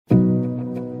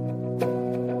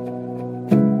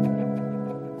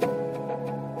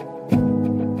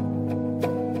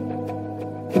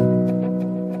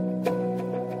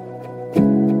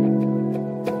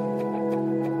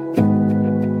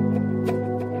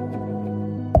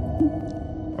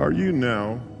Are you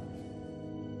now,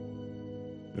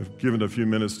 if given a few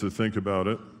minutes to think about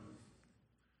it,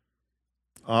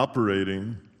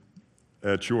 operating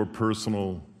at your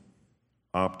personal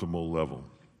optimal level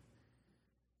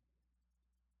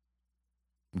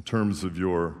in terms of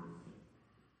your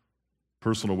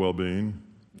personal well-being,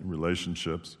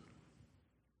 relationships,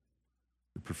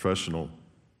 the professional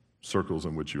circles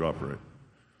in which you operate?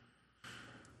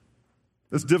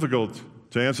 It's difficult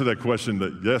to answer that question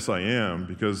that yes, I am,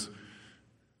 because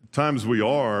at times we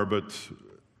are, but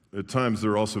at times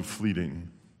they're also fleeting.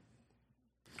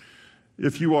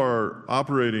 If you are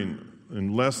operating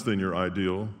in less than your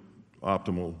ideal,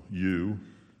 optimal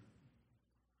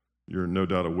you're no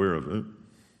doubt aware of it.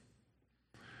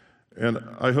 And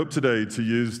I hope today to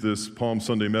use this Palm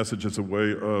Sunday message as a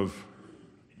way of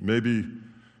maybe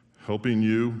helping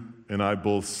you and I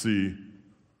both see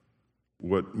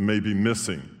what may be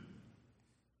missing.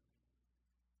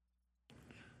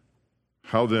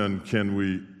 How then can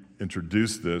we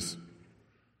introduce this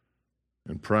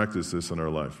and practice this in our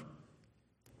life?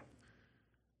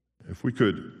 If we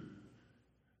could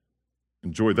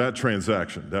enjoy that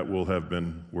transaction, that will have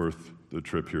been worth the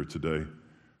trip here today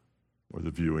or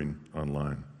the viewing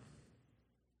online.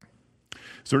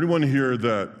 Is there anyone here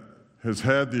that has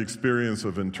had the experience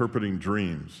of interpreting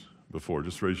dreams before?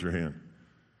 Just raise your hand.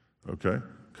 Okay,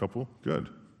 couple, good.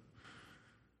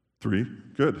 3,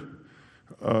 good.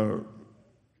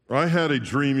 I had a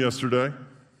dream yesterday. I'd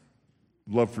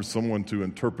love for someone to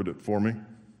interpret it for me.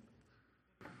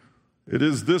 It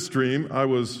is this dream. I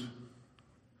was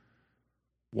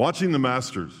watching the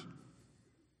Masters.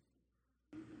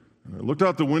 And I looked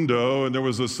out the window, and there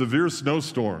was a severe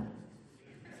snowstorm.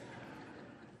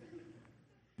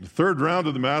 The third round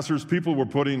of the Masters, people were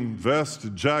putting vests,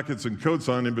 jackets, and coats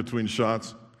on in between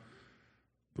shots.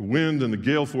 The wind and the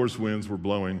gale force winds were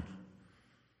blowing,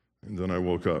 and then I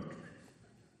woke up.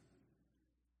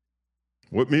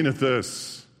 What meaneth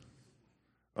this?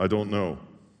 I don't know.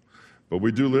 But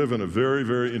we do live in a very,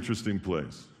 very interesting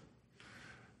place.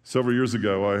 Several years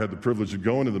ago, I had the privilege of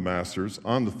going to the Masters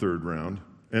on the third round,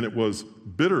 and it was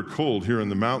bitter cold here in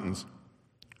the mountains.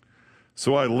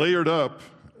 So I layered up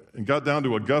and got down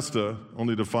to Augusta,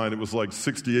 only to find it was like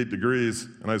 68 degrees,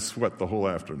 and I sweat the whole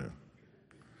afternoon.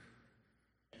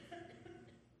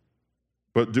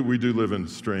 But we do live in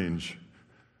strange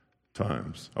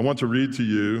times. I want to read to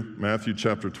you Matthew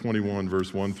chapter 21,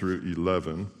 verse 1 through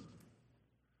 11.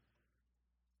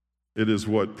 It is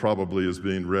what probably is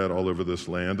being read all over this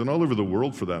land, and all over the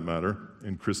world for that matter,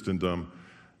 in Christendom,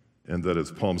 and that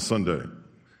it's Palm Sunday.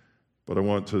 But I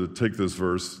want to take these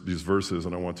verses,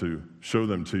 and I want to show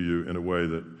them to you in a way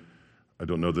that I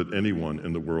don't know that anyone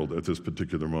in the world at this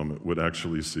particular moment would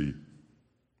actually see.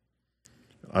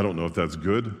 I don't know if that's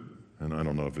good, and I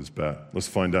don't know if it's bad. Let's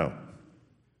find out.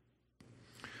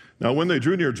 Now, when they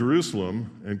drew near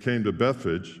Jerusalem and came to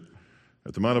Bethphage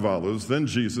at the Mount of Olives, then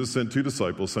Jesus sent 2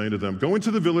 disciples, saying to them, "Go into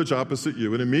the village opposite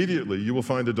you, and immediately you will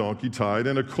find a donkey tied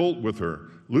and a colt with her.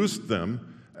 Loose them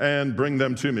and bring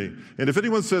them to me. And if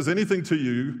anyone says anything to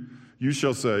you, you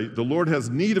shall say, 'The Lord has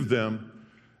need of them,'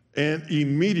 and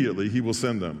immediately he will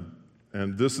send them."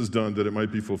 And this is done that it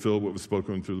might be fulfilled what was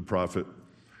spoken through the prophet,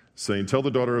 saying, "Tell the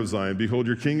daughter of Zion, behold,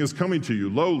 your king is coming to you,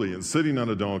 lowly and sitting on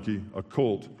a donkey, a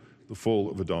colt, the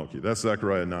foal of a donkey." That's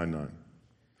Zechariah 9:9.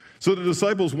 So the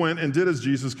disciples went and did as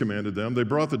Jesus commanded them. They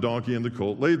brought the donkey and the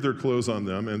colt, laid their clothes on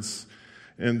them, and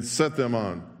set them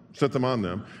on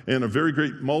them. And a very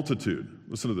great multitude,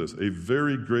 listen to this, a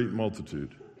very great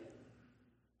multitude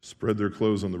spread their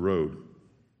clothes on the road.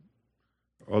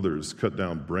 Others cut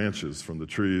down branches from the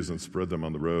trees and spread them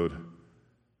on the road.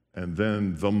 And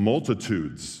then the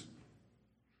multitudes,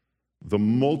 a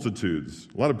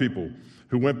lot of people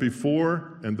who went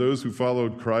before and those who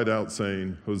followed cried out,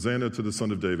 saying, "Hosanna to the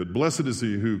Son of David. Blessed is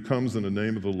he who comes in the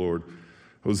name of the Lord.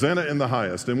 Hosanna in the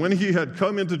highest." And when he had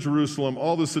come into Jerusalem,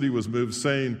 all the city was moved,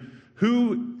 saying,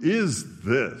 "Who is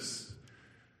this?"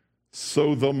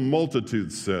 So the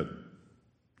multitude said,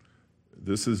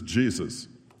 "This is Jesus,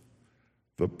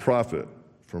 the prophet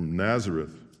from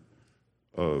Nazareth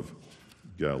of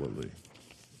Galilee."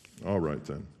 All right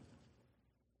then.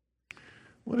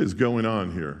 What is going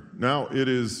on here? Now, it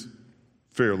is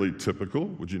fairly typical,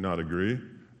 would you not agree?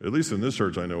 At least in this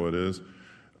church, I know it is,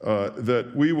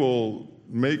 that we will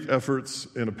make efforts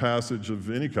in a passage of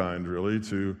any kind, really,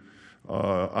 to,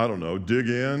 dig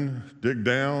in, dig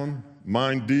down,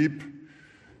 mine deep,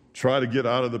 try to get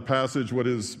out of the passage what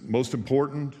is most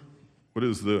important, what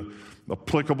is the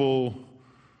applicable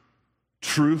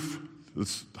truth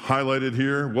that's highlighted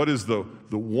here, what is the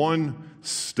one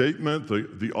statement,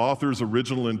 the author's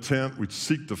original intent. We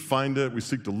seek to find it. We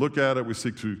seek to look at it. We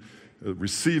seek to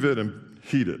receive it and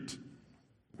heed it.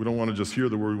 We don't want to just hear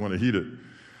the word. We want to heed it.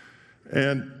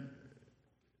 And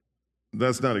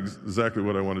that's not exactly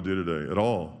what I want to do today at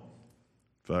all.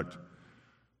 In fact,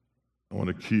 I want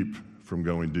to keep from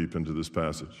going deep into this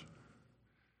passage.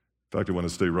 In fact, I want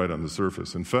to stay right on the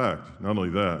surface. In fact, not only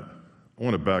that, I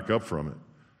want to back up from it,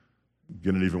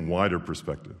 get an even wider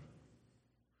perspective.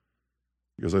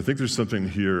 Because I think there's something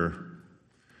here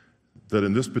that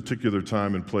in this particular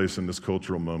time and place, in this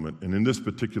cultural moment, and in this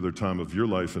particular time of your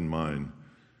life and mine,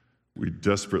 we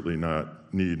desperately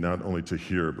need not only to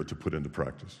hear, but to put into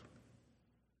practice.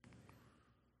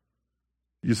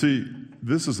 You see,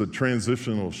 this is a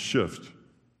transitional shift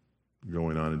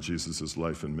going on in Jesus'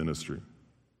 life and ministry.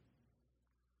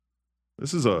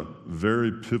 This is a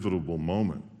very pivotal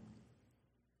moment.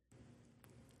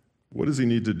 What does he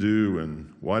need to do,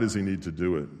 and why does he need to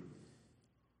do it?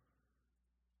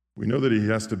 We know that he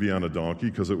has to be on a donkey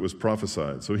because it was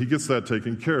prophesied. So he gets that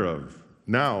taken care of.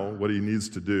 Now, what he needs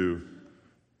to do,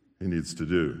 he needs to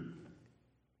do.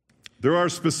 There are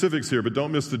specifics here, but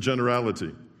don't miss the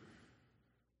generality.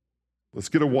 Let's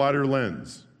get a wider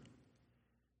lens.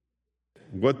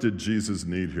 What did Jesus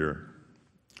need here?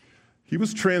 He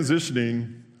was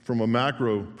transitioning from a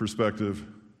macro perspective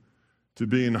to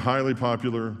being highly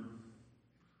popular,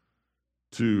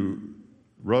 to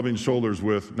rubbing shoulders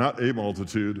with not a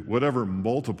multitude, whatever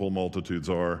multiple multitudes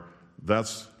are.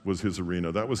 That was his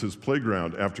arena. That was his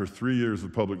playground after 3 years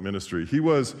of public ministry. He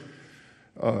was,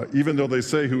 even though they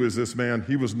say, who is this man?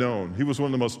 He was known. He was one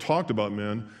of the most talked about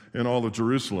men in all of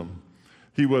Jerusalem.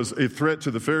 He was a threat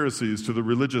to the Pharisees, to the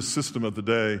religious system of the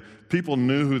day. People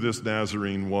knew who this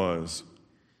Nazarene was.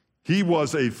 He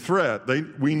was a threat.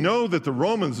 We know that the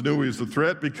Romans knew he was a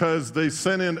threat because they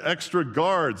sent in extra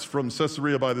guards from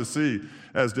Caesarea by the Sea,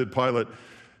 as did Pilate,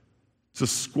 to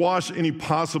squash any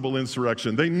possible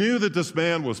insurrection. They knew that this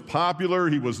man was popular,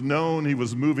 he was known, he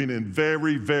was moving in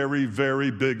very, very,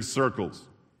 very big circles.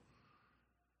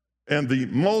 And the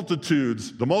multitude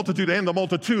and the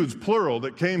multitudes, plural,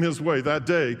 that came his way that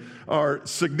day are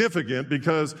significant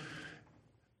because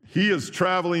he is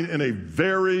traveling in a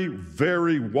very,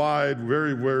 very wide,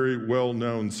 very, very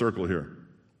well-known circle here.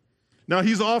 Now,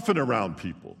 he's often around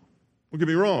people. Don't get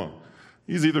me wrong.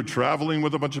 He's either traveling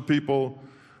with a bunch of people,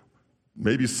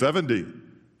 maybe 70.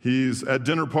 He's at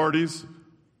dinner parties.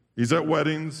 He's at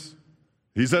weddings.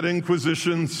 He's at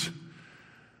inquisitions.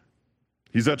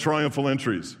 He's at triumphal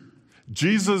entries.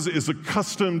 Jesus is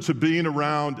accustomed to being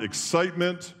around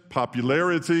excitement,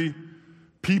 popularity,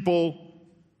 people,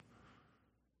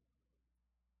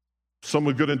 some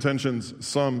with good intentions,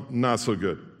 some not so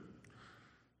good.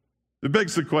 It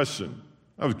begs the question,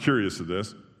 I was curious of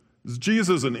this, is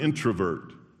Jesus an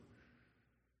introvert?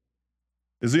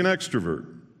 Is he an extrovert?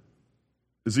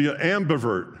 Is he an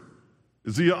ambivert?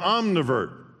 Is he an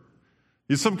omnivert?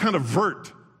 He's some kind of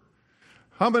vert.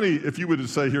 How many, if you were to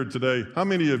say here today, how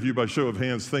many of you, by show of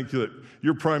hands, think that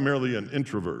you're primarily an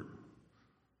introvert?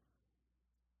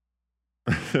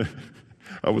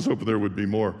 I was hoping there would be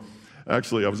more.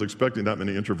 Actually, I was expecting that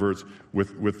many introverts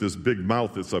with this big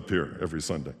mouth that's up here every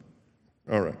Sunday.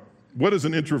 All right. What is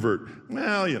an introvert?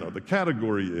 Well, the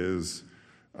category is,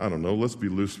 I don't know, let's be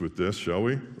loose with this, shall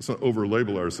we? Let's not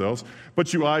over-label ourselves.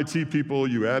 But you IT people,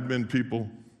 you admin people,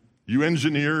 you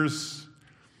engineers,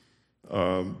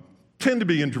 tend to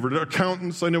be introverted.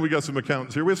 Accountants, I know we got some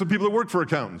accountants here. We have some people that work for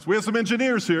accountants. We have some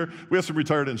engineers here. We have some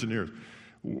retired engineers.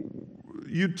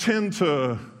 You tend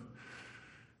to,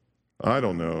 I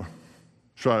don't know,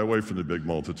 shy away from the big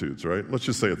multitudes, right? Let's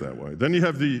just say it that way. Then you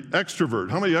have the extrovert.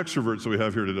 How many extroverts do we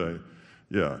have here today?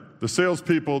 Yeah. The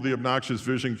salespeople, the obnoxious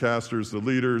vision casters, the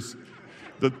leaders,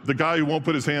 the guy who won't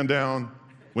put his hand down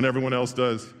when everyone else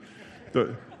does.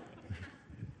 The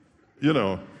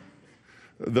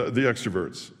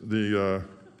extroverts.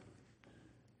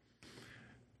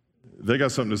 They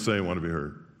got something to say and want to be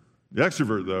heard. The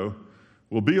extrovert, though,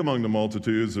 will be among the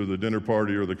multitudes or the dinner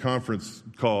party or the conference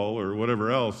call or whatever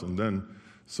else, and then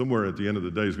somewhere at the end of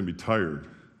the day he's going to be tired.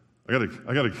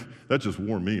 That just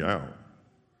wore me out.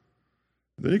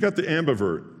 Then you got the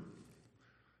ambivert.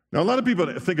 Now, a lot of people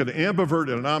think an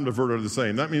ambivert and an omnivert are the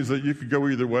same. That means that you could go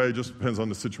either way, it just depends on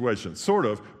the situation. Sort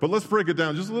of, but let's break it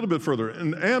down just a little bit further.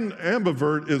 An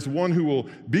ambivert is one who will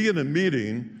be in a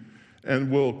meeting and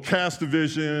will cast a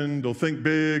vision, they'll think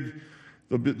big,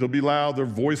 they'll be loud, they'll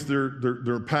voice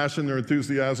their passion, their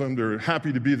enthusiasm, they're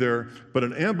happy to be there, but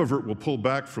an ambivert will pull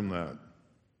back from that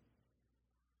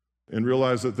and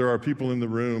realize that there are people in the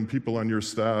room, people on your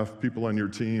staff, people on your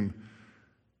team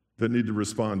that need to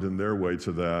respond in their way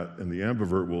to that, and the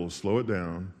ambivert will slow it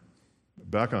down,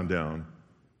 back on down,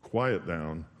 quiet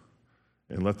down,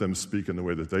 and let them speak in the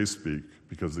way that they speak,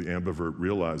 because the ambivert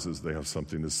realizes they have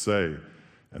something to say,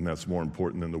 and that's more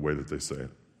important than the way that they say it.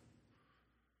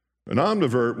 An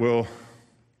omnivert will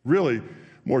really,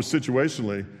 more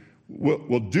situationally,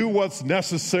 will do what's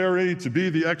necessary to be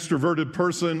the extroverted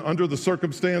person under the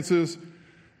circumstances,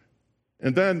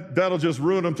 and then that'll just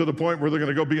ruin them to the point where they're going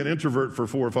to go be an introvert for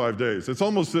 4 or 5 days. It's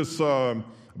almost this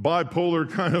bipolar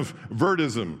kind of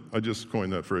vertism. I just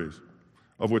coined that phrase,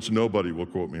 of which nobody will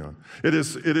quote me on. It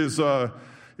is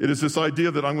this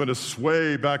idea that I'm going to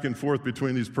sway back and forth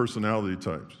between these personality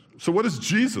types. So what is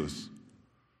Jesus?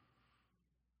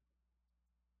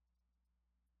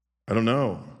 I don't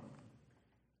know.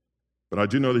 But I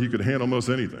do know that he could handle most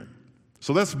anything.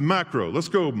 So that's macro. Let's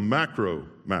go macro.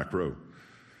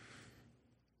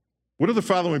 What do the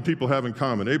following people have in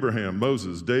common? Abraham,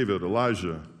 Moses, David,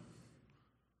 Elijah.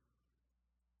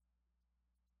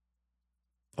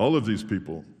 All of these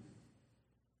people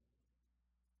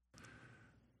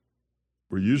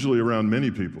were usually around many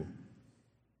people,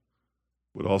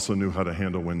 but also knew how to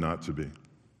handle when not to be.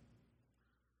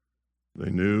 They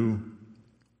knew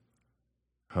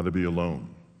how to be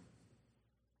alone.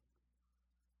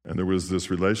 And there was this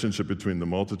relationship between the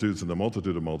multitudes and the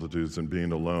multitude of multitudes and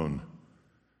being alone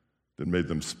that made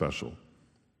them special.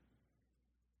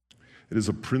 It is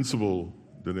a principle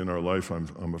that in our life,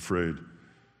 I'm afraid,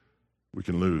 we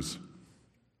can lose.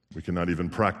 We cannot even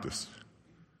practice.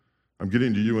 I'm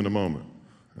getting to you in a moment,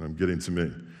 and I'm getting to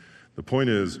me. The point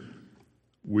is,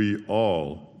 we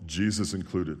all, Jesus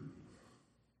included,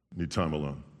 need time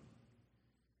alone.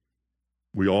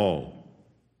 We all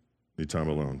need time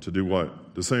alone. To do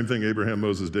what? The same thing Abraham,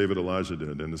 Moses, David, Elijah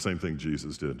did, and the same thing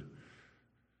Jesus did.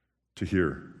 To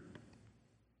hear,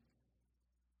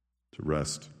 to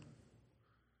rest,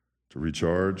 to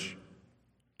recharge,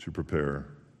 to prepare,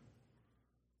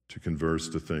 to converse,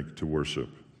 to think, to worship,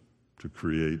 to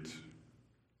create,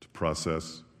 to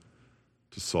process,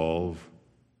 to solve,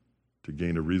 to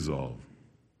gain a resolve,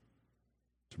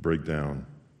 to break down,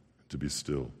 to be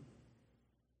still.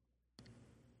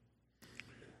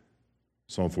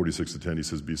 Psalm 46:10, he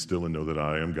says, "Be still and know that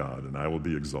I am God, and I will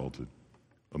be exalted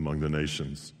among the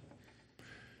nations.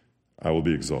 I will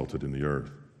be exalted in the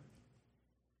earth."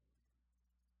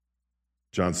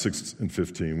 John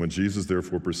 6:15, when Jesus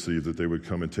therefore perceived that they would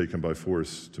come and take him by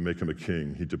force to make him a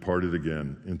king, he departed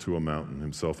again into a mountain,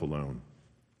 himself alone.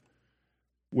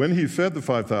 When he fed the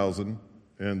 5,000,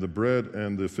 and the bread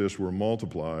and the fish were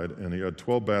multiplied, and he had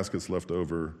 12 baskets left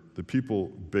over, the people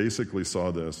basically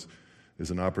saw this as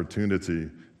an opportunity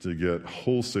to get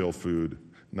wholesale food,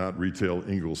 not retail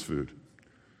Ingles food,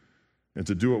 and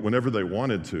to do it whenever they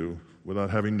wanted to without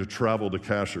having to travel to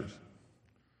Cashers.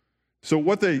 So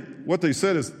what they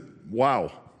said is,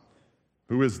 wow,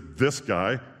 who is this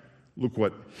guy? Look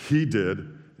what he did,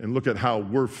 and look at how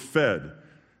we're fed.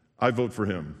 I vote for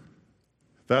him.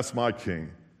 That's my king.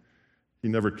 He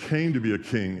never came to be a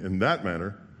king in that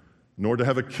manner, nor to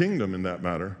have a kingdom in that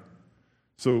matter.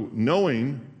 So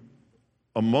knowing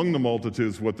among the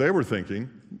multitudes what they were thinking,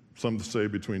 some say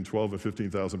between 12 and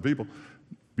 15,000 people,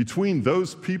 between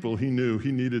those people he knew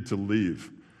he needed to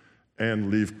leave,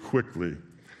 and leave quickly.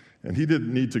 And he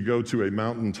didn't need to go to a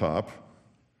mountaintop.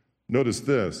 Notice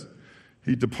this,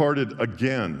 he departed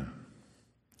again.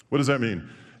 What does that mean?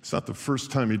 It's not the first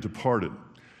time he departed.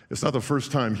 It's not the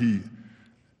first time he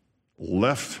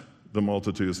left the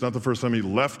multitude. It's not the first time he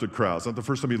left a crowd. It's not the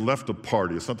first time he left a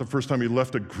party. It's not the first time he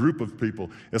left a group of people.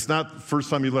 It's not the first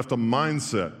time he left a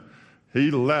mindset.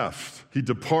 He left. He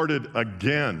departed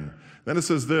again. Then it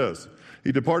says this,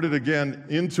 he departed again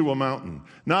into a mountain,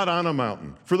 not on a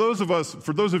mountain. For those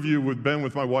of you who have been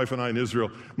with my wife and I in Israel,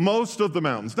 most of the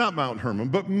mountains, not Mount Hermon,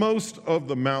 but most of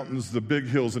the mountains, the big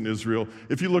hills in Israel,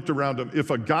 if you looked around them, if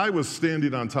a guy was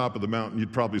standing on top of the mountain,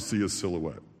 you'd probably see his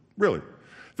silhouette. Really.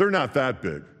 They're not that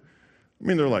big. I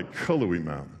mean, they're like Cullowhee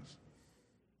Mountains,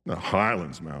 not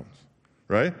Highlands Mountains,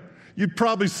 right? You'd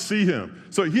probably see him.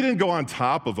 So he didn't go on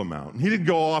top of a mountain. He didn't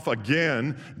go off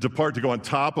again, depart to go on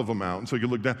top of a mountain so he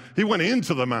could look down. He went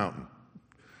into the mountain.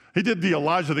 He did the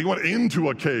Elijah thing. He went into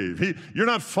a cave. You're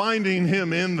not finding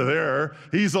him in there.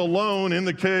 He's alone in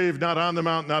the cave, not on the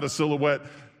mountain, not a silhouette.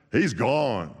 He's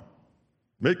gone.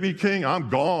 Make me king, I'm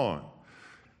gone.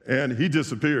 And he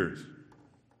disappears.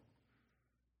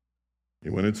 He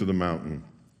went into the mountain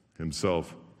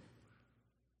himself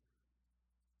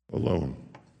alone.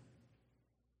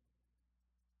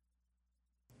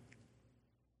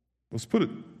 Let's put it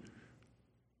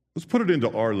into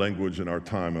our language and our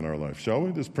time and our life, shall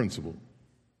we? This principle.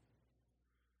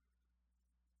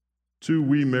 2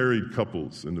 we married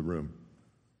couples in the room.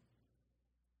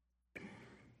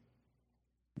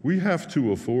 We have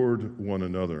to afford one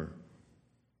another,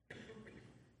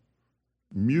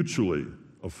 mutually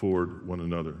afford one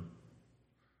another,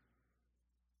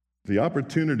 the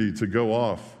opportunity to go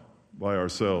off by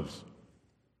ourselves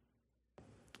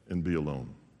and be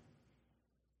alone.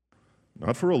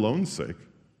 Not for alone's sake.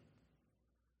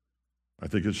 I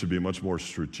think it should be much more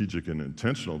strategic and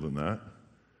intentional than that,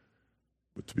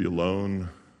 but to be alone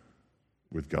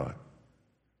with God.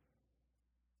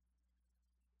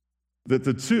 That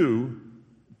the 2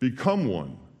 become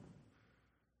one.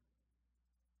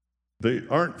 They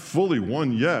aren't fully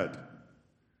one yet,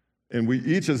 and we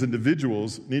each as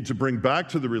individuals need to bring back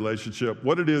to the relationship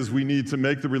what it is we need to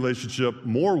make the relationship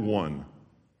more one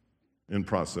in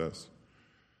process.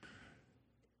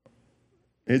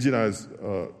 Angie and I,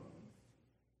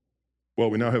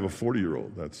 we now have a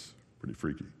 40-year-old. That's pretty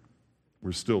freaky.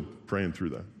 We're still praying through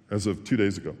that as of 2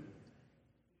 days ago.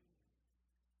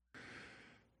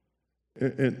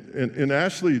 And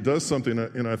Ashley does something,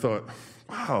 and I thought,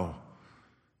 wow,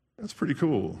 that's pretty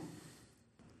cool.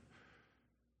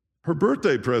 Her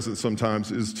birthday present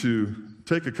sometimes is to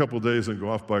take a couple days and go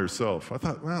off by herself. I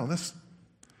thought, wow, that's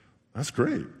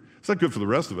great. It's not good for the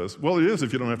rest of us. Well, it is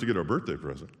if you don't have to get her a birthday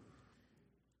present.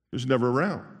 She's never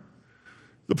around.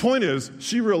 The point is,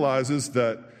 she realizes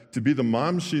that to be the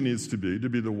mom she needs to be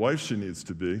the wife she needs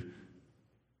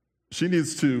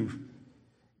to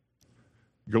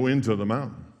go into the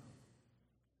mountain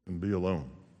and be alone.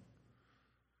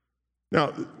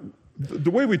 Now,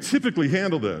 the way we typically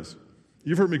handle this,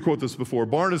 you've heard me quote this before.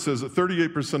 Barna says that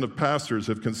 38% of pastors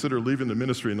have considered leaving the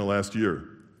ministry in the last year.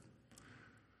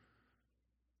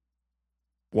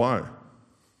 Why?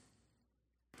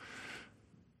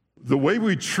 The way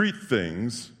we treat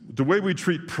things, the way we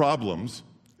treat problems,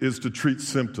 is to treat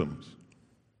symptoms.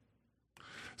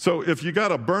 So if you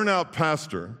got a burnout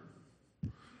pastor,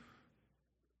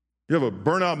 you have a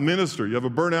burnout minister, you have a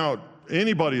burnout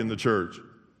anybody in the church,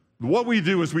 what we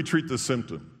do is we treat the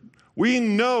symptom. We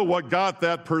know what got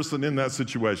that person in that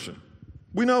situation.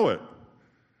 We know it.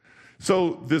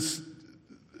 So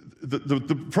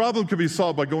the problem can be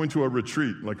solved by going to a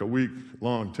retreat, like a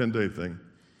week-long, 10-day thing,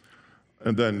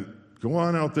 and then go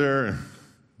on out there and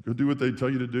go do what they tell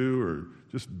you to do, or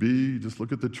just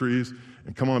look at the trees,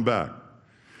 and come on back.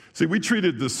 See, we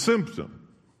treated the symptom.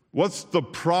 What's the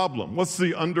problem? What's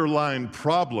the underlying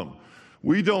problem?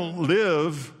 We don't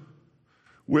live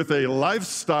with a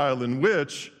lifestyle in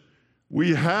which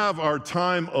we have our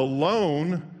time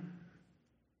alone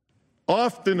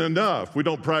often enough. We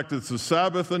don't practice the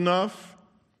Sabbath enough.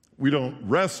 We don't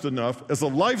rest enough as a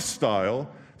lifestyle,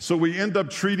 so we end up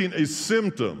treating a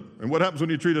symptom. And what happens when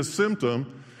you treat a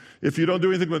symptom? If you don't do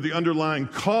anything with the underlying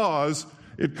cause,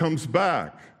 it comes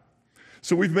back.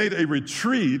 So we've made a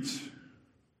retreat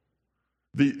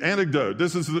the antidote.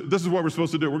 This is what we're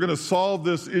supposed to do. We're going to solve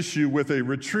this issue with a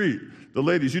retreat. The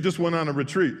ladies, you just went on a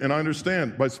retreat, and I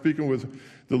understand by speaking with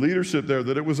the leadership there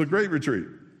that it was a great retreat.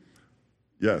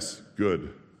 Yes,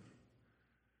 good.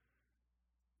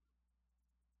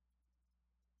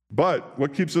 But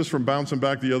what keeps us from bouncing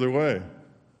back the other way?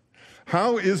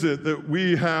 How is it that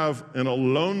we have an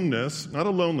aloneness, not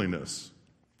a loneliness,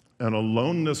 an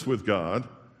aloneness with God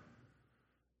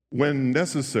when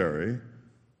necessary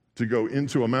to go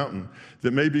into a mountain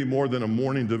that may be more than a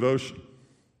morning devotion?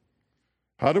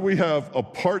 How do we have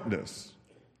apartness?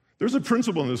 There's a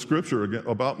principle in the scripture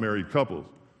about married couples,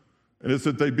 and it's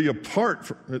that they be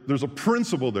apart. There's a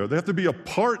principle there. They have to be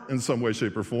apart in some way,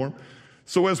 shape, or form,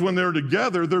 so as when they're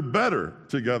together, they're better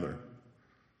together.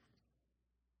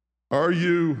 Are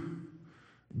you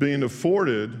being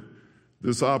afforded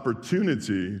this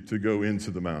opportunity to go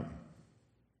into the mountain?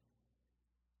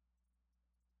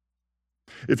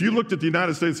 If you looked at the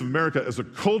United States of America as a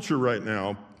culture right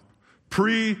now,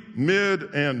 pre, mid,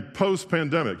 and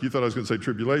post-pandemic, you thought I was going to say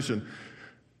tribulation.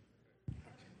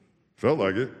 Felt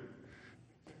like it.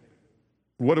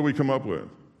 What do we come up with?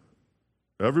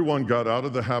 Everyone got out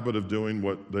of the habit of doing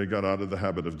what they got out of the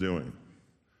habit of doing.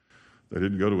 They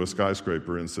didn't go to a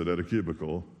skyscraper and sit at a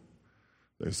cubicle.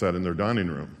 They sat in their dining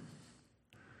room.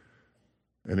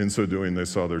 And in so doing, they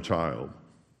saw their child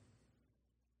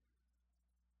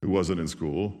who wasn't in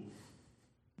school.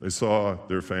 They saw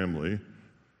their family.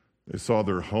 They saw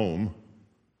their home.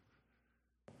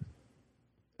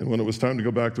 And when it was time to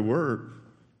go back to work,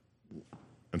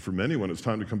 and for many, when it's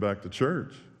time to come back to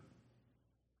church,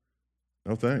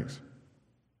 no thanks.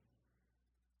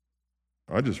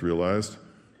 I just realized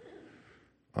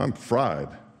I'm fried.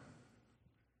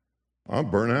 I'm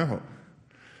burnt out.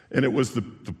 And it was the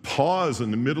pause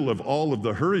in the middle of all of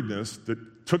the hurriedness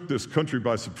that took this country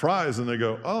by surprise, and they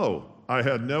go, oh, I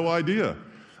had no idea.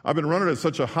 I've been running at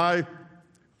such a high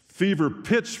fever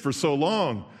pitch for so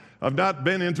long. I've not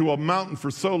been into a mountain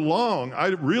for so long. I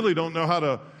really don't know how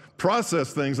to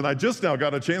process things, and I just now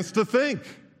got a chance to think.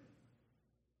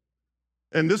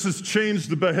 And this has changed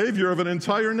the behavior of an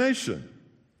entire nation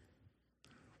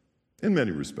in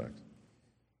many respects.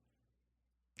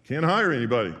 Can't hire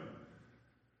anybody.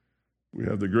 We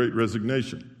have the Great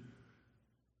Resignation.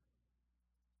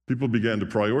 People began to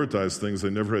prioritize things they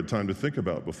never had time to think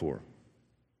about before.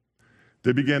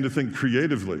 They began to think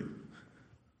creatively.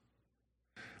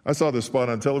 I saw this spot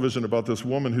on television about this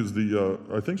woman who's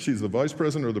I think she's the vice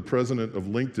president or the president of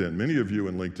LinkedIn. Many of you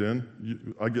in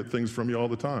LinkedIn, I get things from you all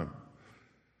the time.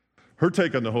 Her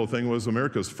take on the whole thing was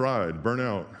America's fried, burnt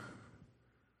out.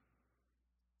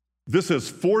 This has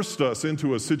forced us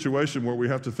into a situation where we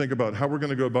have to think about how we're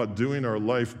going to go about doing our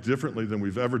life differently than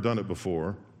we've ever done it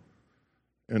before.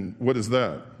 And what is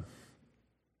that?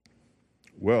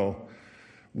 Well,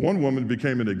 one woman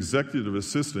became an executive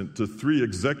assistant to 3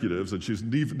 executives, and she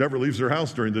never leaves her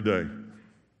house during the day.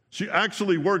 She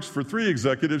actually works for 3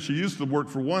 executives. She used to work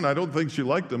for one. I don't think she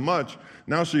liked them much.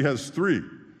 Now she has 3.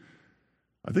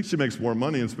 I think she makes more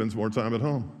money and spends more time at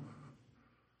home.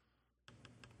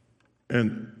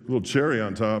 And a little cherry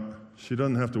on top, she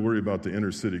doesn't have to worry about the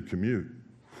inner city commute.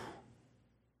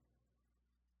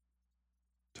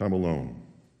 Time alone.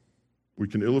 We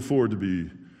can ill afford to be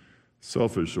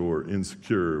selfish or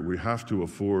insecure. We have to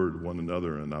afford one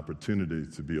another an opportunity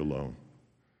to be alone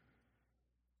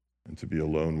and to be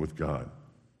alone with God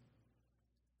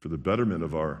for the betterment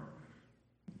of our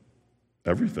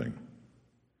everything.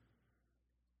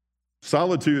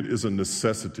 Solitude is a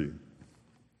necessity.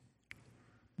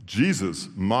 Jesus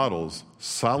models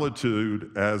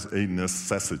solitude as a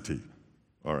necessity.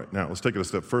 All right, now let's take it a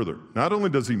step further. Not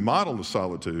only does he model the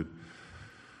solitude,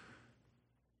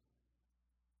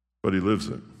 but he lives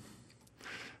it.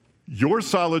 Your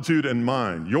solitude and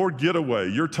mine, your getaway,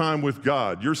 your time with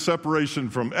God, your separation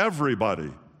from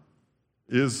everybody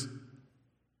is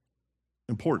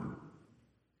important.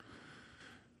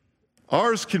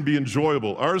 Ours can be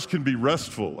enjoyable. Ours can be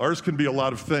restful. Ours can be a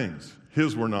lot of things.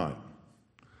 His were not.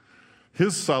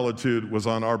 His solitude was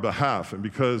on our behalf, and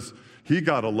because he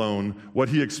got alone, what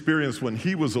he experienced when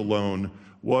he was alone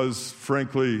was,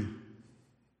 frankly,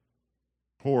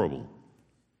 horrible.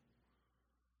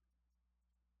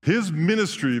 His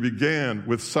ministry began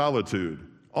with solitude,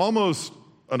 almost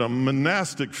a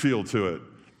monastic feel to it,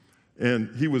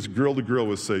 and he was grill to grill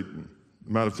with Satan,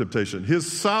 Mount of Temptation. His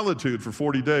solitude for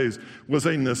 40 days was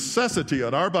a necessity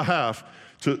on our behalf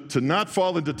to not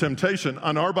fall into temptation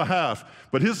on our behalf,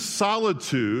 but his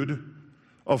solitude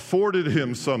afforded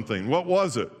him something. What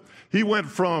was it? He went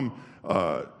from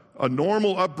a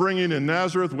normal upbringing in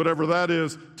Nazareth, whatever that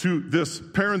is, to this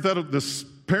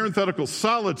parenthetical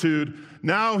solitude.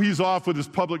 Now he's off with his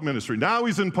public ministry. Now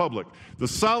he's in public. The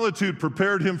solitude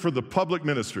prepared him for the public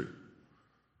ministry.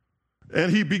 And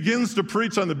he begins to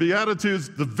preach on the Beatitudes,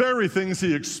 the very things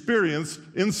he experienced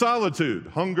in solitude: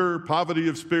 hunger, poverty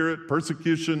of spirit,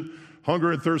 persecution,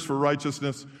 hunger and thirst for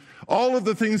righteousness. All of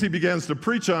the things he begins to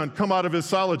preach on come out of his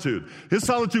solitude. His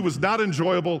solitude was not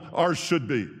enjoyable, ours should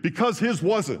be, because his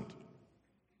wasn't.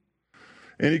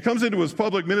 And he comes into his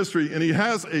public ministry and he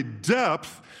has a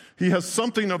depth, he has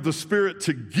something of the Spirit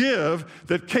to give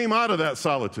that came out of that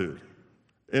solitude.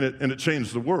 And it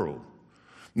changed the world.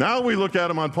 Now we look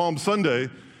at him on Palm Sunday,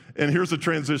 and here's a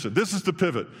transition. This is the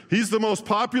pivot. He's the most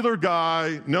popular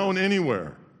guy known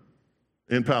anywhere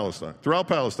in Palestine. Throughout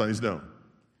Palestine, he's known.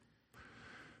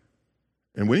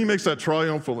 And when he makes that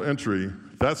triumphal entry,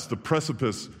 that's the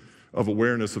precipice of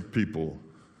awareness of people.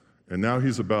 And now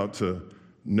he's about to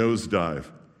nosedive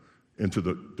into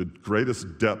the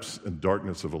greatest depths and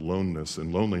darkness of aloneness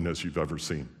and loneliness you've ever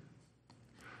seen.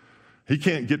 He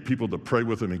can't get people to pray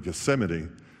with him in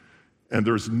Gethsemane. And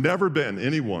there's never been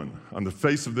anyone on the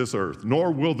face of this earth,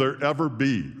 nor will there ever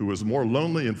be, who is more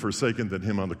lonely and forsaken than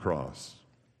him on the cross.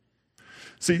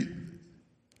 See,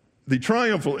 the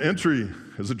triumphal entry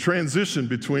is a transition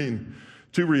between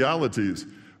 2 realities.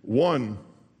 One,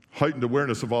 heightened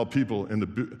awareness of all people and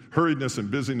the hurriedness and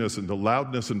busyness and the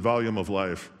loudness and volume of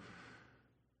life.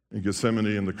 In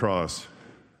Gethsemane and the cross,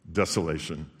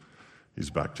 desolation. He's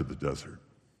back to the desert.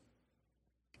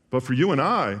 But for you and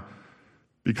I,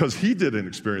 because he didn't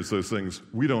experience those things,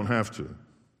 we don't have to.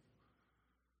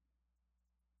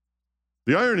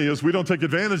 The irony is we don't take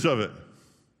advantage of it.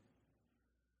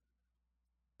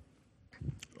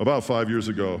 About 5 years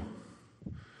ago,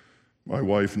 my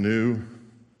wife knew,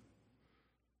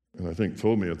 and I think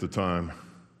told me at the time,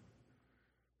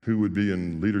 who would be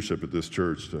in leadership at this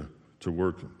church to to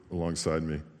work alongside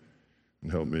me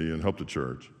and help the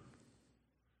church.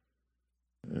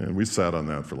 And we sat on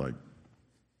that for like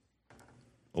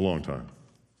a long time.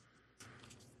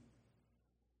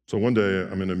 So one day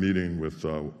I'm in a meeting with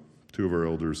two of our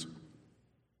elders.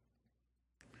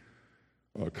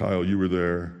 Kyle, you were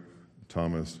there,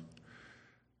 Thomas.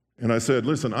 And I said,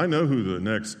 listen, I know who the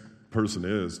next person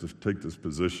is to take this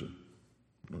position.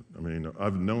 I mean,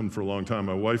 I've known for a long time.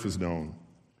 My wife has known.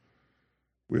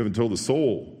 We haven't told a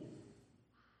soul.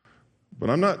 But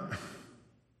I'm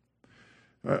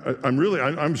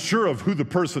sure of who the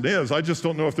person is. I just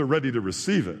don't know if they're ready to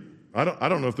receive it. I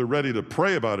don't know if they're ready to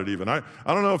pray about it even. I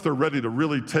don't know if they're ready to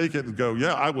really take it and go,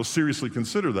 yeah, I will seriously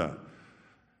consider that.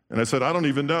 And I said, I don't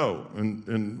even know.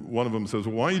 And one of them says,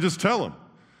 well, why don't you just tell them?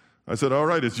 I said, all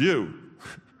right, it's you.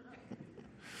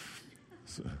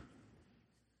 So,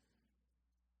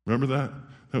 remember that?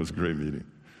 That was a great meeting.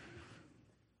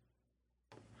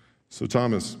 So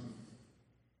Thomas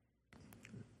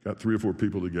got 3 or 4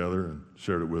 people together and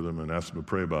shared it with him and asked them to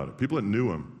pray about it. People that knew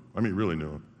him, really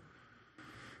knew him.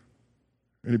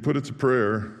 And he put it to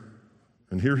prayer,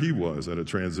 and here he was at a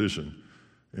transition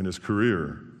in his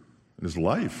career, in his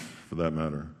life, for that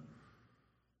matter.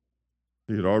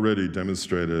 He had already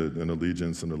demonstrated an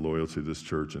allegiance and a loyalty to this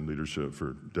church and leadership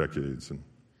for decades, and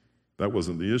that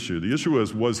wasn't the issue. The issue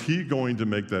was he going to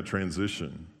make that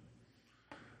transition?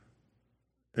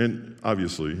 And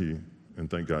obviously,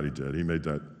 and thank God he did, he made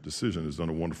that decision, has done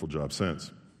a wonderful job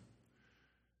since.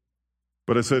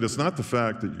 But I said, it's not the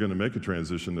fact that you're going to make a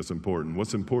transition that's important.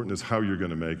 What's important is how you're going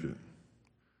to make it.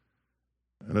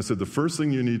 And I said, the first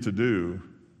thing you need to do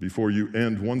before you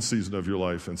end one season of your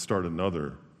life and start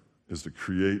another is to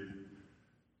create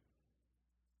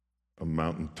a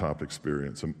mountaintop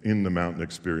experience, an in-the-mountain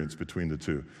experience between the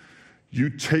two. You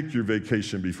take your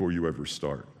vacation before you ever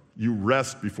start. You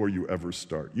rest before you ever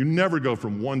start. You never go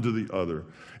from one to the other.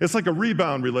 It's like a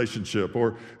rebound relationship,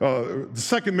 or the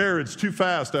second marriage too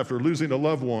fast after losing a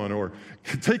loved one, or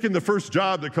taking the first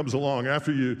job that comes along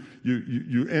after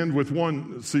you end with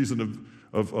one season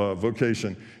of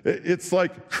vocation. It's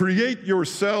like create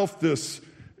yourself this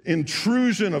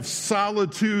intrusion of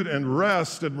solitude and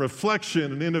rest and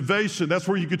reflection and innovation. That's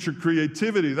where you get your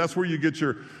creativity. That's where you get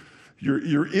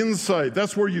your insight.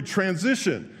 That's where you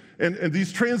transition. And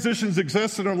these transitions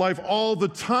exist in our life all the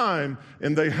time,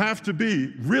 and they have to be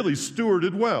really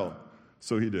stewarded well.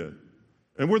 So he did.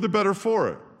 And we're the better for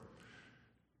it.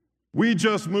 We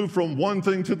just move from one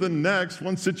thing to the next,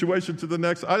 one situation to the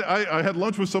next. I had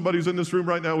lunch with somebody who's in this room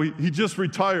right now. He just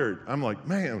retired. I'm like,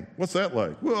 man, what's that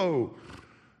like? Whoa.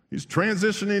 He's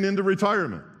transitioning into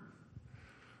retirement.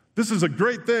 This is a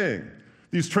great thing.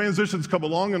 These transitions come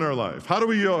along in our life. How do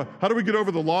we get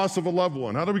over the loss of a loved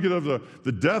one? How do we get over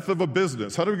the death of a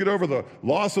business? How do we get over the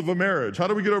loss of a marriage? How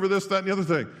do we get over this, that, and the other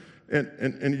thing?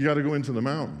 And you got to go into the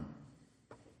mountain.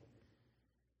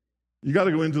 You got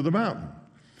to go into the mountain.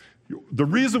 The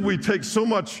reason we take so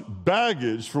much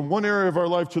baggage from one area of our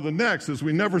life to the next is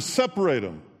we never separate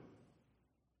them.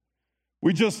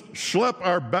 We just schlep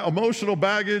our emotional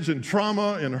baggage and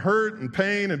trauma and hurt and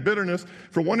pain and bitterness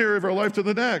from one area of our life to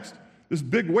the next. This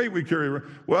big weight we carry around.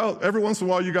 Well, every once in a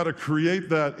while, you got to create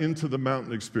that into the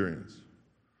mountain experience.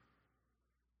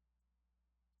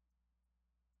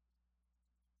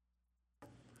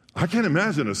 I can't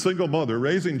imagine a single mother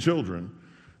raising children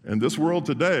in this world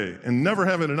today and never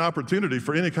having an opportunity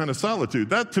for any kind of solitude.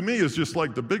 That, to me, is just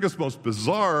like the biggest, most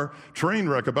bizarre train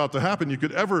wreck about to happen you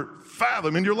could ever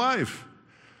fathom in your life.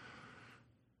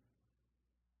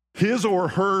 His or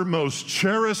her most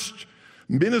cherished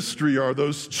ministry are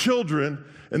those children,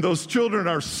 and those children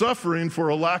are suffering for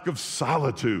a lack of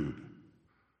solitude.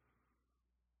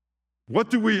 What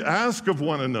do we ask of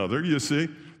one another, you see?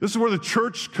 This is where the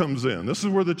church comes in. This is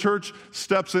where the church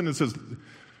steps in and says,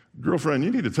 girlfriend,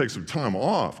 you need to take some time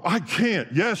off. I can't.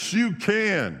 Yes, you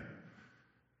can.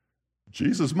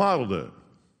 Jesus modeled it.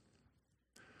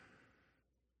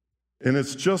 And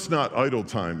it's just not idle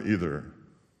time either.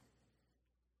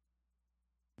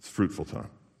 It's fruitful time.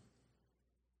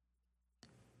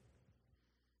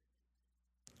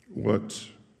 What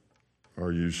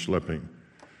are you schlepping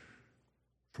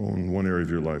from one area of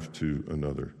your life to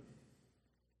another?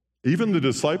 Even the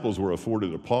disciples were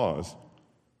afforded a pause.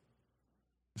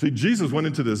 See, Jesus went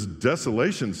into this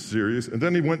desolation series, and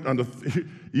then he went on to,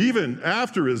 even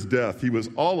after his death, he was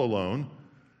all alone.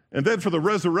 And then for the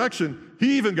resurrection,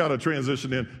 he even got a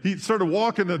transition in. He started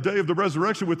walking the day of the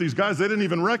resurrection with these guys. They didn't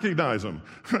even recognize him.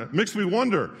 Makes me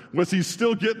wonder, was he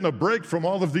still getting a break from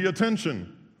all of the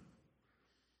attention?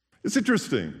 It's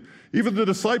interesting. Even the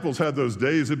disciples had those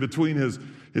days in between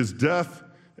his death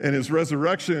and his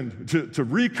resurrection to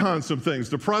recon some things,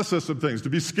 to process some things, to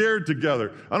be scared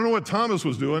together. I don't know what Thomas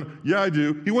was doing. Yeah, I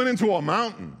do. He went into a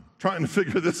mountain trying to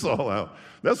figure this all out.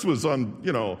 This was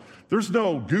there's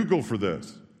no Google for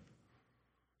this.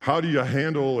 How do you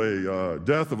handle a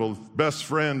death of a best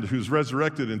friend who's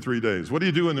resurrected in 3 days? What do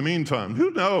you do in the meantime? Who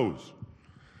knows?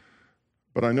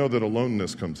 But I know that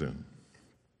aloneness comes in.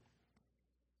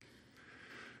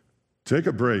 Take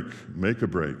a break, make a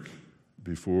break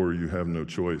before you have no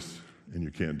choice and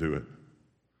you can't do it.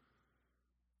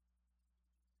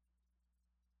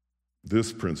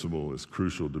 This principle is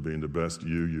crucial to being the best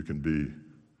you can be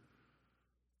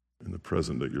in the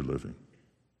present that you're living.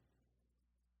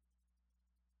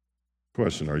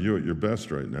 Question, are you at your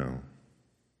best right now?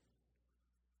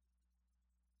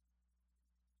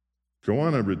 Go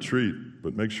on a retreat,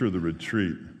 but make sure the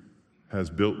retreat has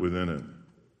built within it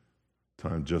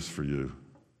time just for you.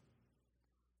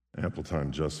 Ample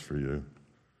time just for you.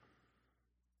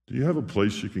 Do you have a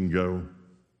place you can go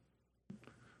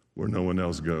where no one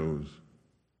else goes,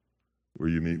 where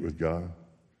you meet with God?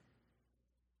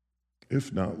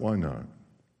 If not, why not?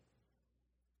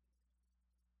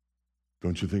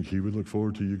 Don't you think he would look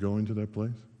forward to you going to that place?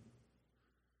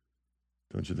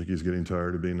 Don't you think he's getting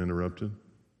tired of being interrupted?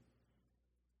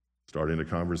 Starting a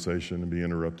conversation and be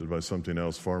interrupted by something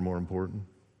else far more important?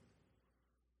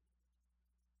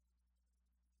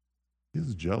 He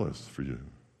is jealous for you.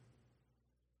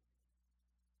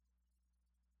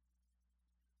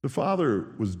 The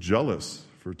Father was jealous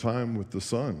for time with the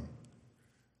Son.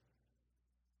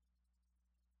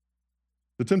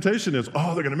 The temptation is,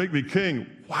 they're going to make me king.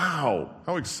 Wow,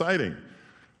 how exciting.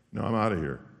 No, I'm out of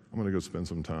here. I'm going to go spend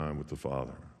some time with the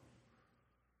Father.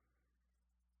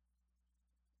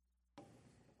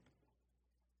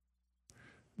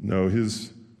 No,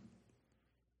 his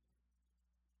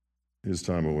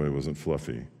time away wasn't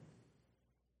fluffy.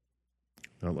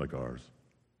 Not like ours.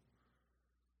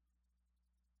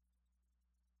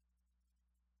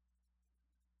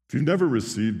 If you've never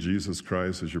received Jesus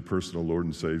Christ as your personal Lord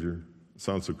and Savior, it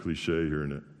sounds so cliche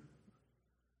hearing it.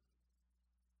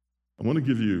 I want to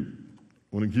give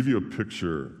you a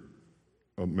picture,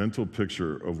 a mental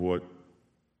picture of what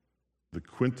the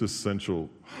quintessential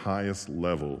highest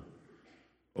level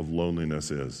of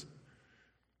loneliness is.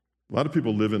 A lot of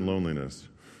people live in loneliness.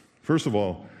 First of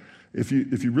all, if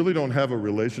you really don't have a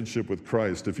relationship with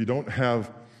Christ, if you don't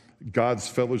have God's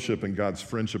fellowship and God's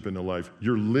friendship in your life,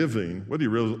 you're living, whether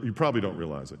you probably don't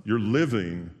realize it, you're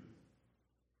living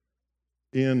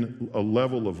in a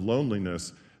level of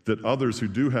loneliness that others who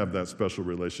do have that special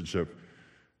relationship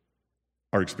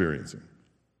are experiencing.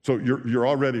 So you're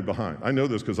already behind. I know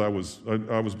this because I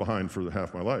was behind for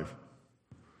half my life.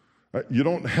 You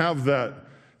don't have that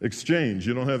exchange.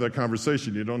 You don't have that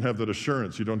conversation. You don't have that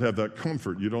assurance. You don't have that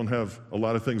comfort. You don't have a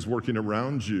lot of things working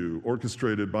around you,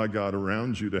 orchestrated by God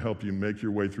around you to help you make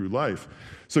your way through life.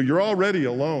 So you're already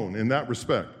alone in that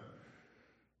respect.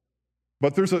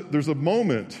 But there's a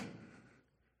moment,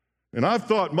 and I've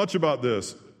thought much about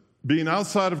this, being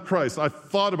outside of Christ. I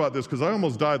thought about this because I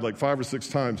almost died like 5 or 6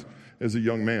 times as a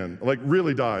young man, like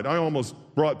really died. I almost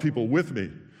brought people with me.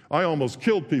 I almost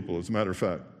killed people, as a matter of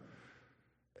fact.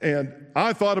 And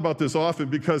I thought about this often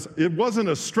because it wasn't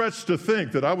a stretch to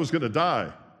think that I was going to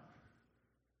die.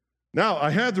 Now,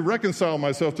 I had to reconcile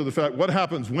myself to the fact, what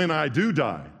happens when I do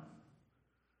die?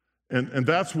 And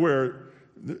that's where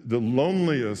the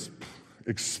loneliest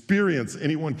experience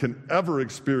anyone can ever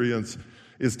experience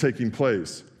is taking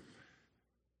place.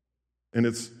 And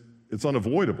it's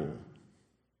unavoidable.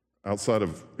 Outside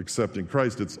of accepting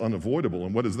Christ, it's unavoidable.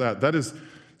 And what is that? That is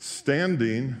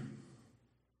standing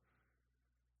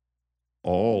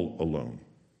all alone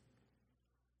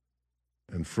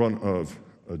in front of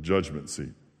a judgment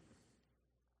seat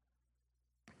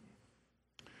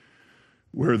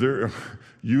where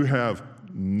you have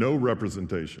no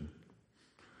representation,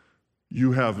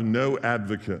 you have no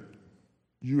advocate,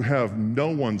 you have no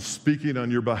one speaking on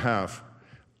your behalf.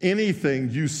 Anything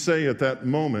you say at that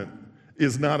moment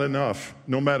is not enough.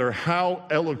 No matter how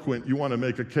eloquent you want to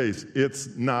make a case, it's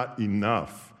not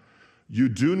enough. You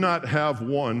do not have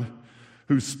one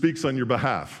who speaks on your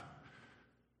behalf.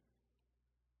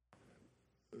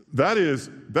 That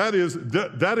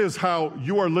is how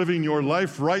you are living your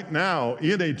life right now,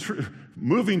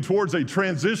 moving towards a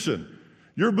transition.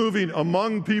 You're moving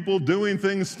among people, doing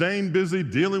things, staying busy,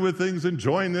 dealing with things,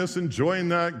 enjoying this, enjoying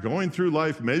that, going through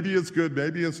life. Maybe it's good,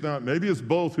 maybe it's not, maybe it's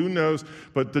both, who knows?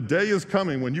 But the day is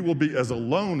coming when you will be as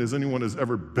alone as anyone has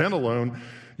ever been alone.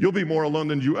 You'll be more alone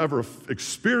than you ever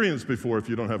experienced before if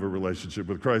you don't have a relationship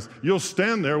with Christ. You'll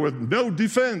stand there with no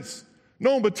defense,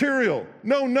 no material,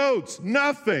 no notes,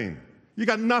 nothing. You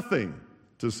got nothing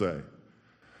to say.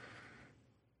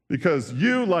 Because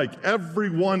you, like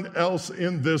everyone else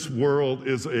in this world,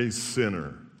 is a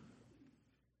sinner.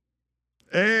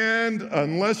 And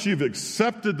unless you've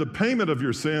accepted the payment of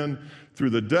your sin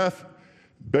through the death,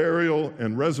 burial,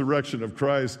 and resurrection of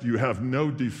Christ, you have no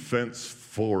defense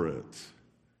for it.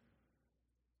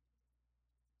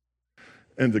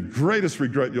 And the greatest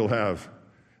regret you'll have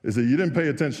is that you didn't pay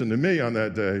attention to me on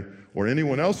that day or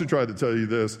anyone else who tried to tell you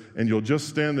this, and you'll just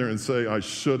stand there and say, I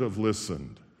should have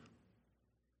listened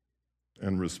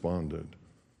and responded.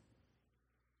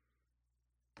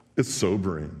 It's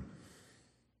sobering.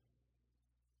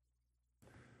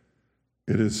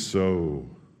 It is so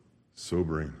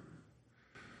sobering.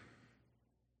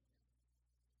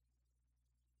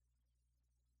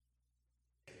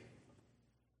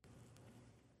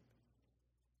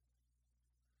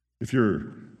 If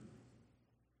you're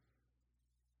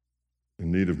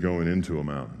in need of going into a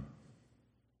mountain,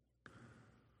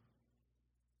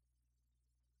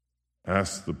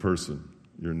 ask the person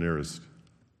you're nearest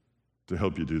to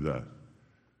help you do that.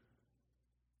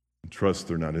 And trust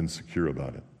they're not insecure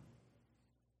about it.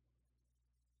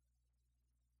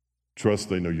 Trust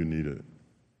they know you need it.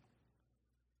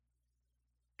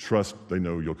 Trust they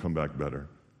know you'll come back better.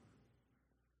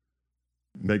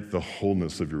 Make the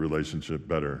wholeness of your relationship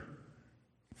better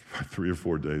by 3 or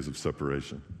 4 days of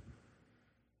separation.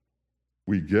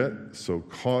 We get so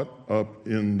caught up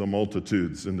in the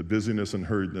multitudes, in the busyness and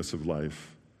hurriedness of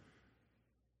life,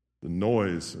 the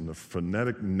noise and the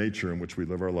frenetic nature in which we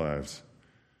live our lives.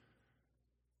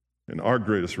 And our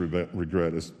greatest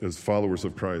regret as followers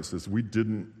of Christ is we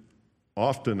didn't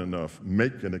often enough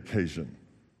make an occasion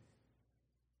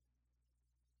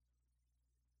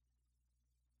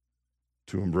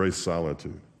to embrace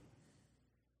solitude.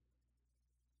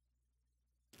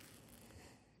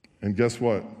 And guess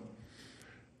what?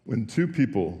 When two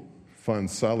people find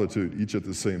solitude each at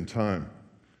the same time,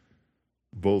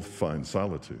 both find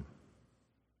solitude.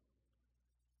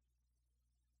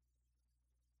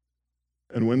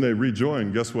 And when they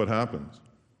rejoin, guess what happens?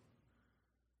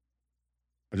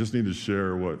 I just need to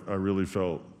share what I really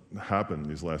felt happened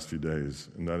these last few days,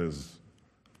 and that is,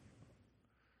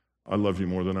 I love you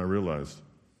more than I realized.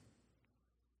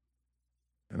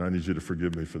 And I need you to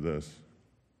forgive me for this.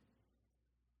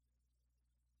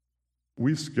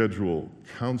 We schedule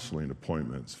counseling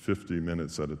appointments 50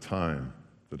 minutes at a time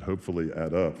that hopefully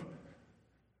add up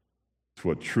to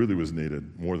what truly was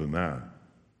needed more than that.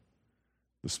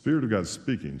 The Spirit of God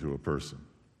speaking to a person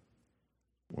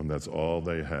when that's all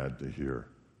they had to hear,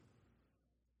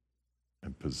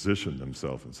 and position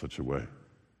themselves in such a way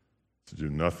to do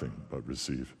nothing but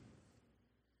receive.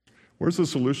 Where's the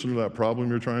solution to that problem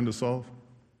you're trying to solve?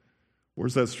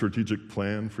 Where's that strategic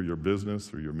plan for your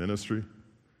business or your ministry?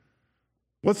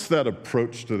 What's that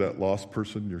approach to that lost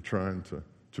person you're trying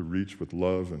to reach with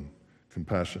love and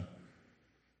compassion?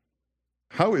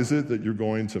 How is it that you're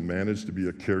going to manage to be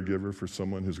a caregiver for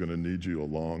someone who's going to need you a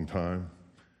long time?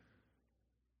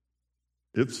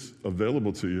 It's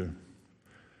available to you,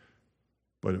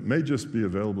 but it may just be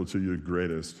available to you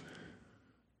greatest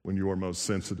when you are most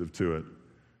sensitive to it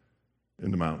in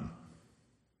the mountain.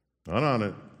 Not on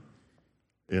it,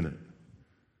 in it.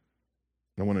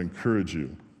 I want to encourage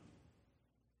you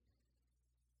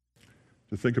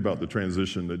to think about the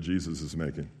transition that Jesus is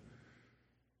making.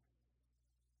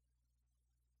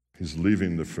 He's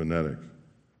leaving the frenetic,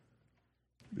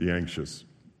 the anxious,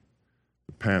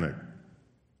 the panic,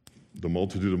 the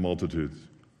multitude of multitudes.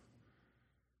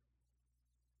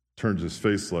 Turns his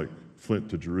face like flint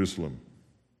to Jerusalem,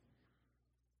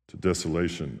 to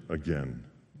desolation again.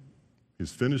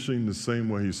 He's finishing the same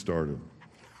way he started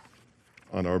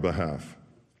on our behalf,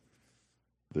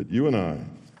 that you and I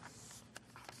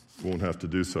won't have to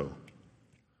do so.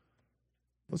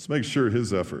 Let's make sure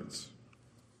his efforts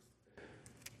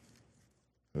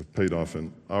have paid off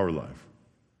in our life,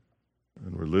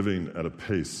 and we're living at a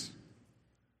pace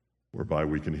whereby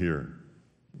we can hear,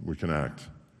 we can act,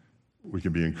 we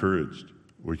can be encouraged,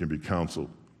 we can be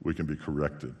counseled, we can be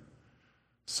corrected.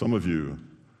 Some of you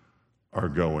are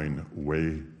going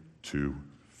way too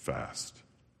fast.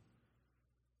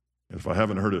 And if I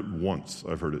haven't heard it once,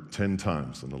 I've heard it 10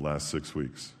 times in the last 6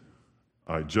 weeks.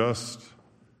 I just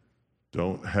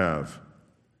don't have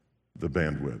the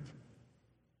bandwidth.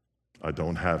 I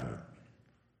don't have it.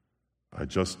 I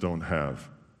just don't have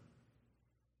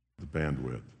the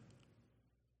bandwidth.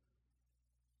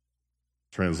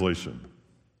 Translation: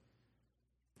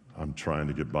 I'm trying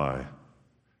to get by.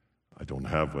 I don't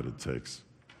have what it takes.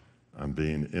 I'm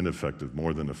being ineffective,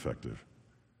 more than effective.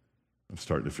 I'm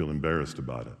starting to feel embarrassed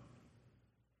about it.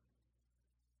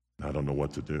 I don't know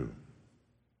what to do.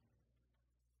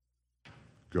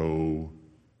 go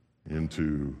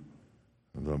into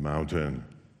the mountain.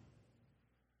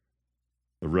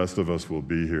 The rest of us will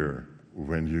be here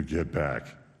when you get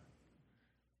back.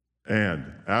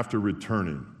 And after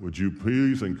returning, would you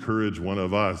please encourage one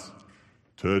of us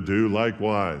to do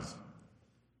likewise?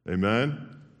 Amen?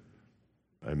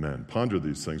 Amen. Ponder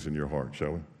these things in your heart,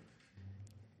 shall we?